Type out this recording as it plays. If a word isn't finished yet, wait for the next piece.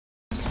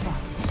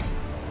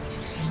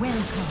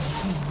Welcome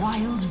to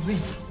Wild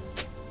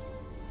Rift.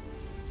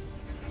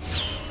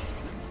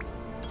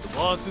 The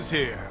boss is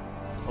here.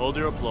 Hold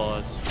your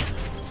applause.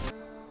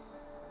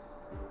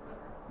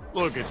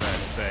 Look at that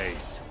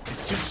face.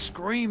 It's just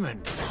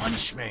screaming,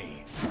 punch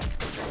me.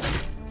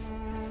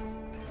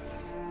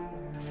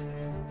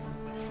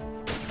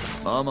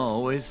 Mama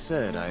always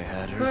said I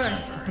had her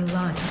First temper.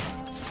 blood.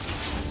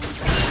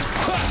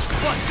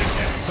 Busting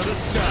it for the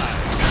sky.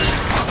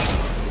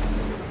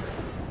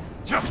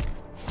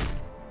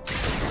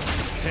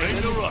 Bring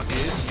the rock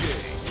in,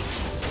 Jayce.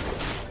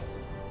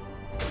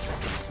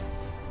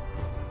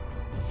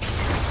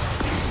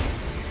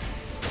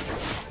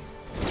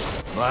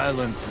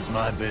 Violence is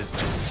my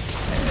business,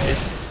 and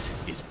business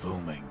is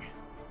booming.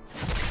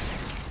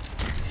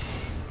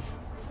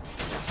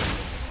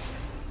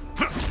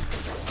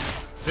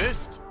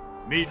 Fist,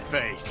 meat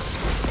face.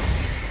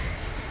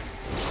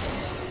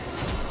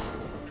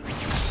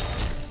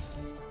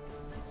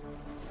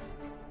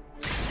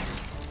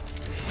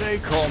 They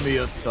call me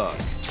a thug.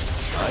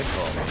 I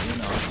call me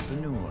an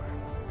entrepreneur.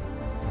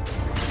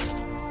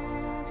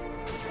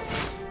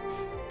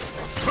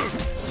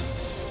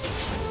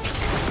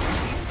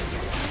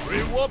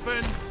 Three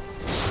whoopings!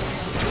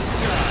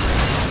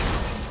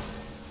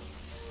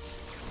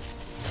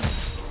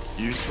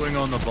 You swing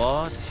on the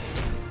boss,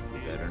 you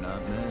better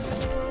not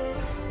miss.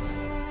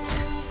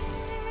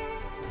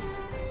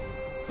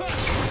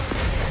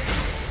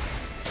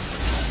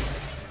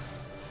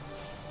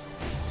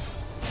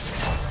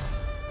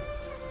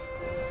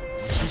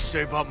 What'd you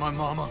say about my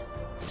mama?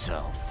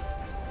 Self.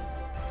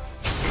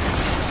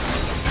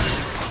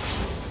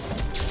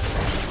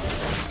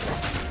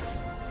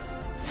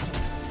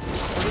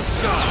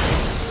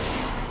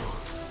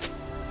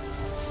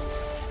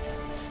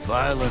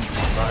 Violence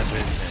is my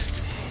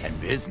business, and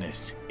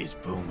business is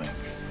booming.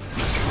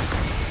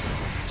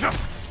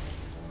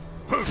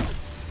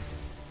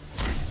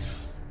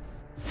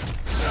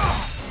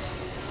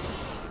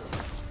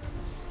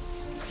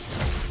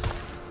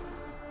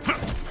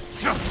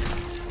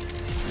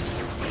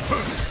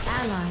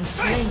 Allies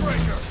slain.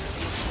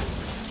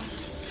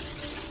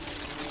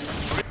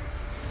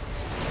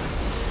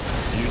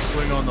 You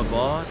swing on the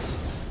boss,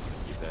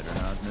 you better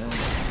not miss.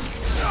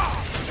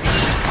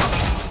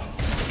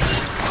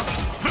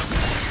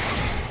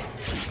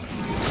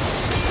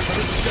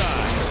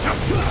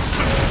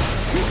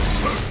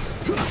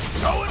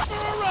 Going for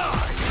a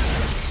ride!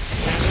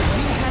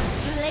 You have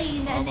slain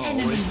an Mama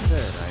enemy. always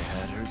said I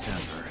had her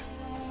temper.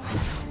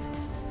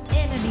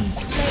 Enemy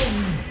slain.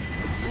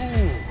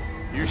 Ooh,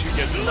 you should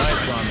get some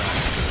ice on that.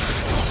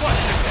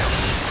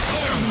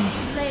 Enemy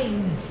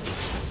slain.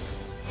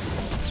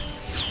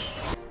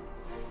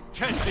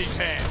 Catch these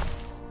hands!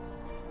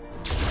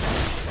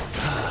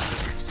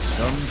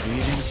 Some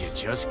beatings you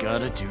just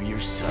gotta do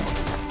yourself.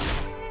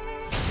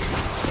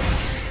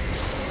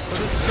 For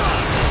the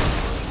sky!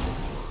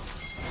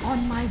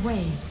 On my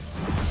way.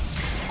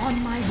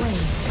 On my way.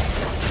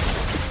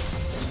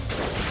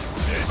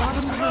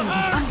 Bottom turret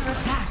is under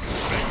attack.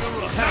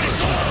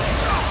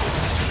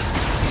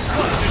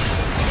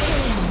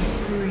 Killing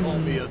spree.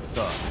 Won't be a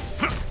thug.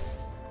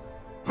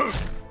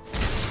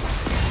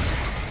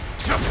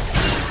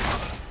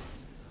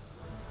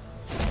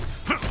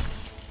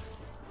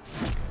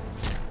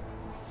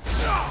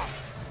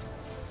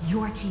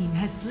 Your team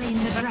has slain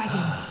the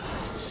dragon.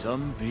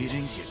 Some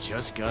beatings you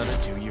just gotta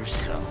do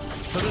yourself.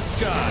 For the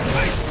sky!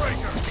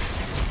 Icebreaker!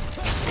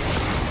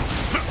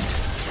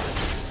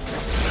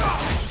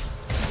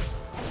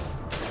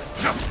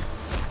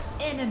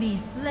 Enemy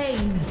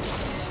slain.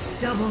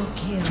 Double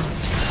kill.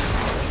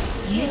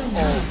 Kill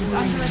is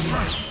under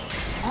attack.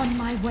 On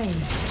my way.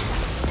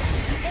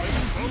 The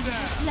enemy team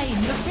has slain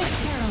the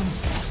fifth herald.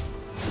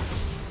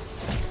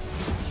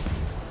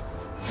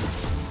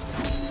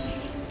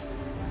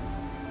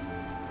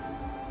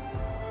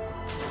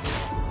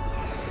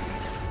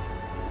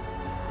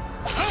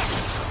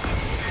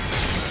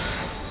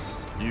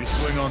 You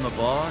swing on the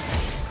boss?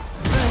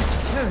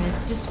 First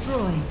turret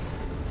destroyed.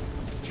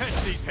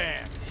 Catch these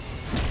hands!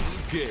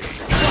 Okay.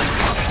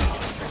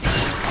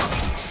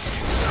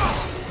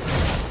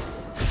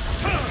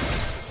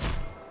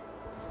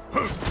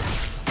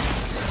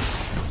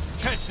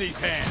 Catch these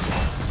hands!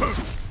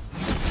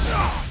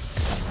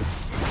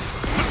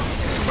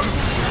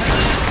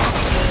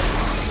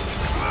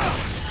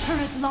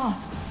 Turret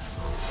lost.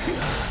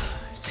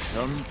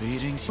 Some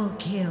beatings... Double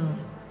kill.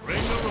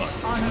 Bring the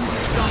rush!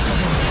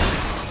 Unstoppable.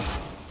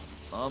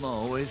 Mama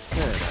always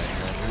said I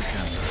had her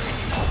temper.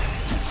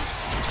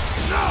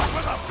 Now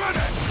for the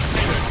finish!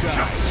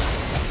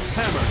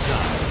 Hammer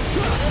time!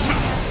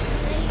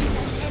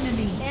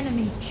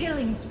 Enemy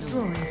killing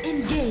spree.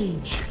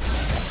 Engage.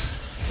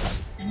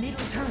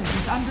 Middle turret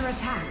is under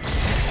attack.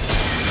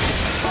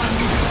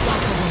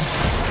 Unstoppable.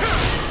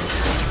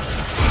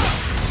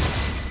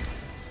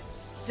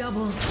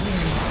 Double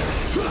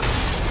kill.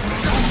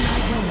 On my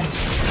way.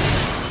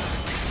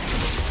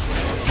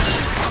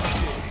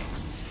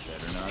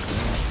 Better not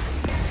miss.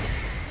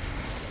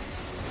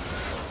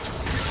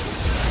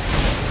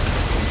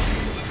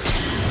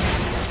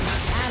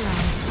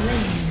 Ally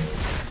slain.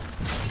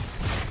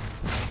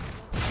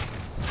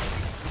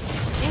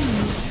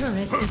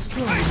 turret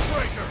destroyed.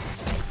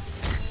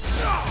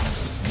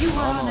 You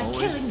are on a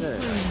killing spree.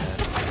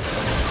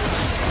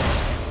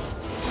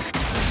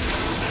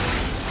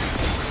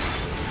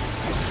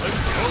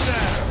 Let's go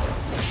there.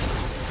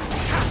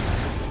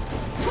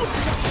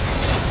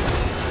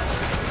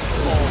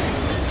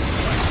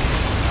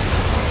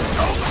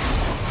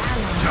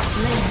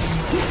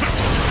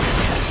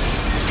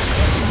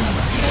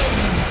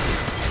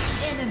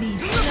 Enemy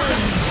slain.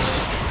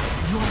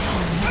 Your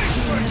team has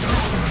been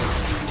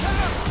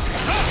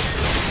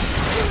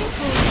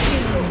triple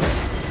kill.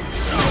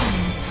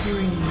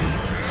 Killing spree.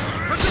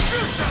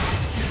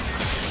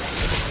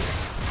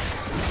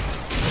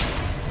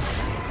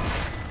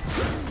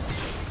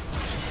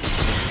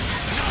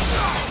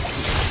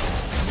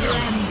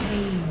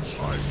 Rampage.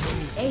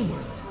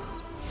 Ace.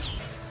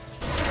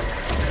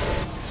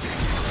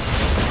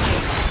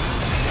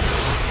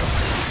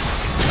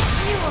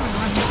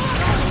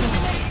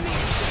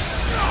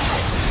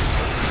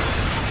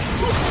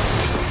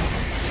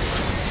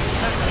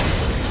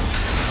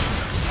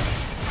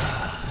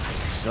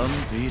 Some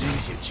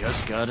beatings you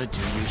just gotta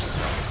do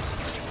yourself.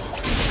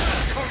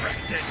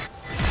 Corrected.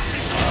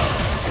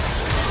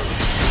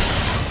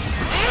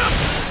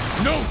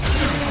 No!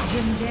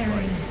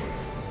 Legendary.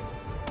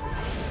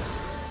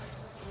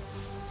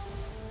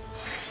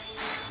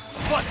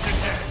 Busted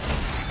head!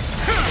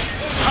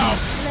 How?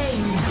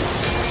 Slain.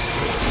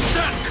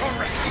 That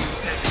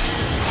corrected!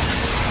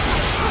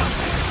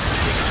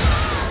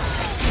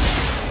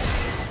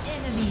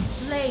 Enemy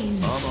slain.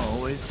 Mama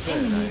always said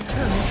Enemy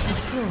turret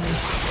destroyed.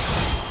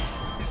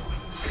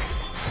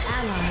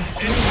 Ally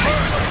slain.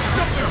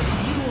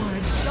 You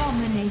are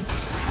dominate.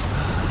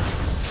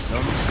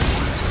 Some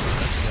beatings you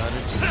just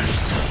gotta do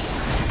yourself.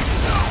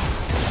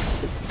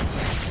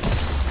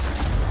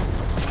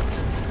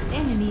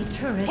 Enemy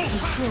turret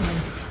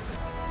destroyed.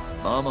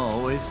 Mama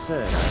always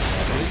said I'd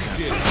have a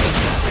time.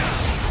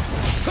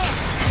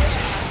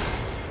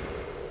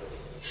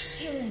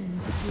 Killing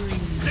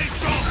spree.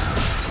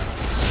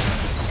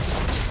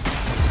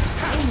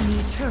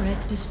 Enemy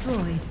turret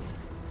destroyed.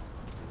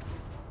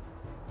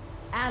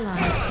 Ally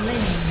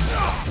slain.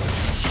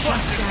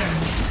 Shut down.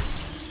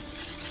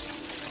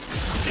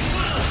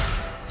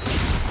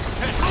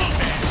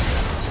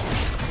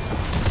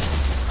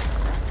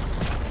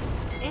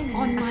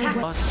 On my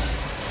way.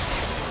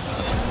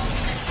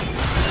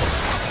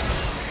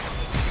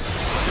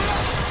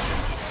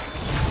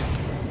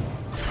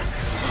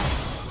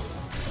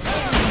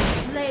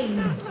 Slain.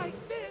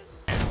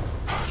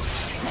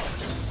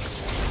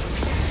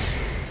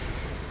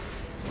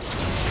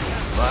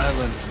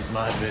 Violence is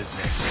my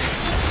business.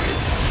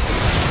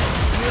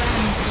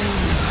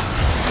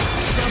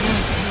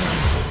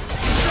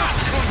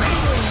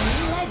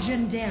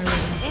 Legendary.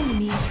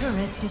 Enemy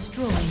turret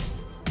destroyed.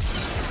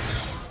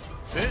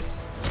 Fist,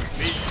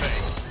 meet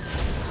face.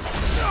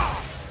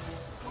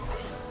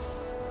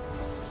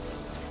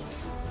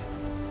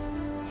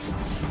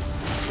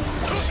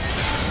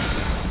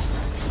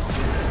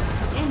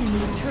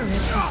 Enemy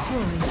turret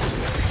destroyed.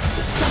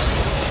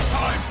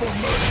 Time for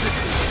mercy.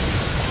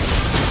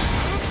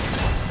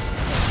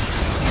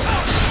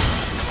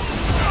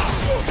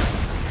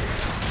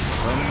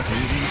 Some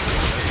duties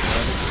just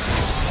gotta do.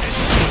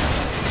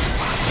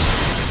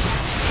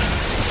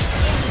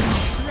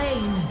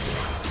 Slain.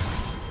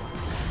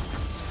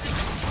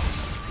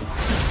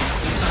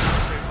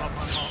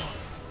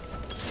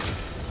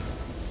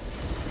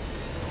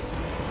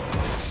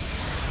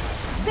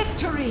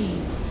 Victory!